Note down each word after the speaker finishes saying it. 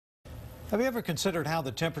Have you ever considered how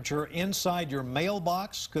the temperature inside your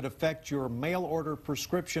mailbox could affect your mail order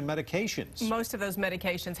prescription medications? Most of those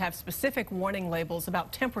medications have specific warning labels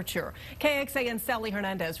about temperature. KXAN's Sally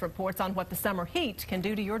Hernandez reports on what the summer heat can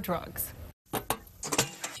do to your drugs.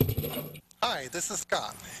 Hi, this is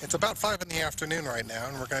Scott. It's about 5 in the afternoon right now,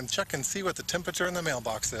 and we're going to check and see what the temperature in the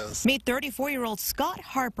mailbox is. Meet 34-year-old Scott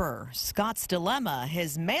Harper. Scott's dilemma,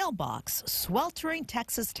 his mailbox, sweltering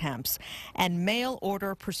Texas temps, and mail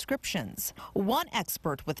order prescriptions. One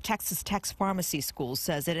expert with Texas Tech's pharmacy school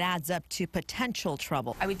says it adds up to potential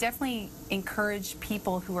trouble. I would definitely encourage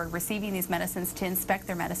people who are receiving these medicines to inspect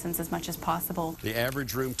their medicines as much as possible. The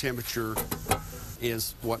average room temperature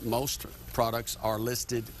is what most products are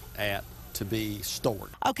listed at to be stored.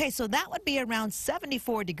 Okay, so that would be around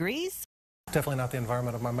 74 degrees. Definitely not the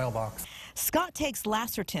environment of my mailbox. Scott takes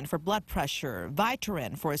Lacertin for blood pressure,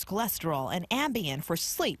 Vitarin for his cholesterol, and Ambien for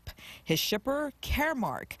sleep. His shipper,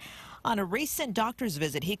 Caremark. On a recent doctor's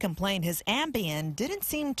visit, he complained his Ambien didn't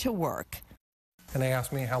seem to work. And they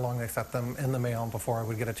asked me how long they set them in the mail before I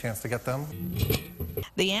would get a chance to get them.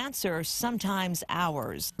 The answer, sometimes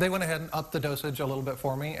hours. They went ahead and upped the dosage a little bit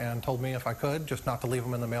for me and told me if I could, just not to leave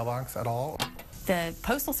them in the mailbox at all. The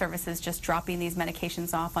Postal Service is just dropping these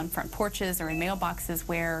medications off on front porches or in mailboxes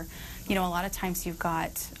where, you know, a lot of times you've got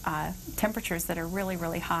temperatures that are really,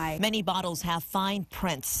 really high. Many bottles have fine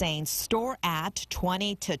print saying store at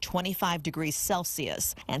 20 to 25 degrees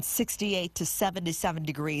Celsius and 68 to 77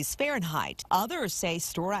 degrees Fahrenheit. Others say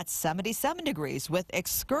store at 77 degrees with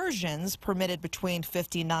excursions permitted between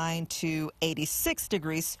 59 to 86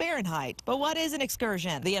 degrees Fahrenheit. But what is an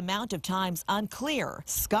excursion? The amount of time's unclear.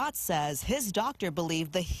 Scott says his doctor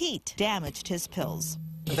believed the heat damaged his pills.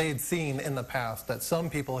 They had seen in the past that some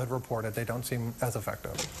people had reported they don't seem as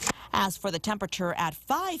effective. As for the temperature at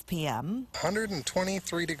 5 p.m.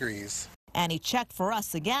 123 degrees. And he checked for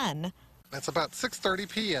us again. It's about 6:30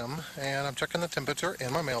 p.m. and I'm checking the temperature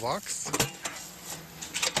in my mailbox.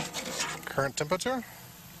 Current temperature,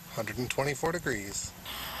 124 degrees.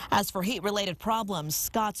 As for heat-related problems,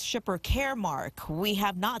 Scott's shipper Caremark, we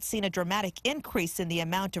have not seen a dramatic increase in the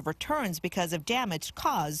amount of returns because of damage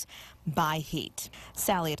caused by heat.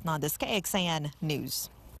 Sally Hernandez, KXAN News.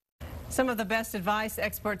 Some of the best advice,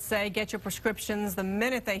 experts say, get your prescriptions the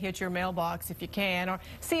minute they hit your mailbox if you can, or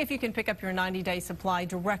see if you can pick up your 90-day supply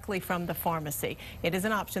directly from the pharmacy. It is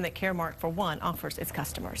an option that Caremark, for one, offers its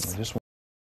customers.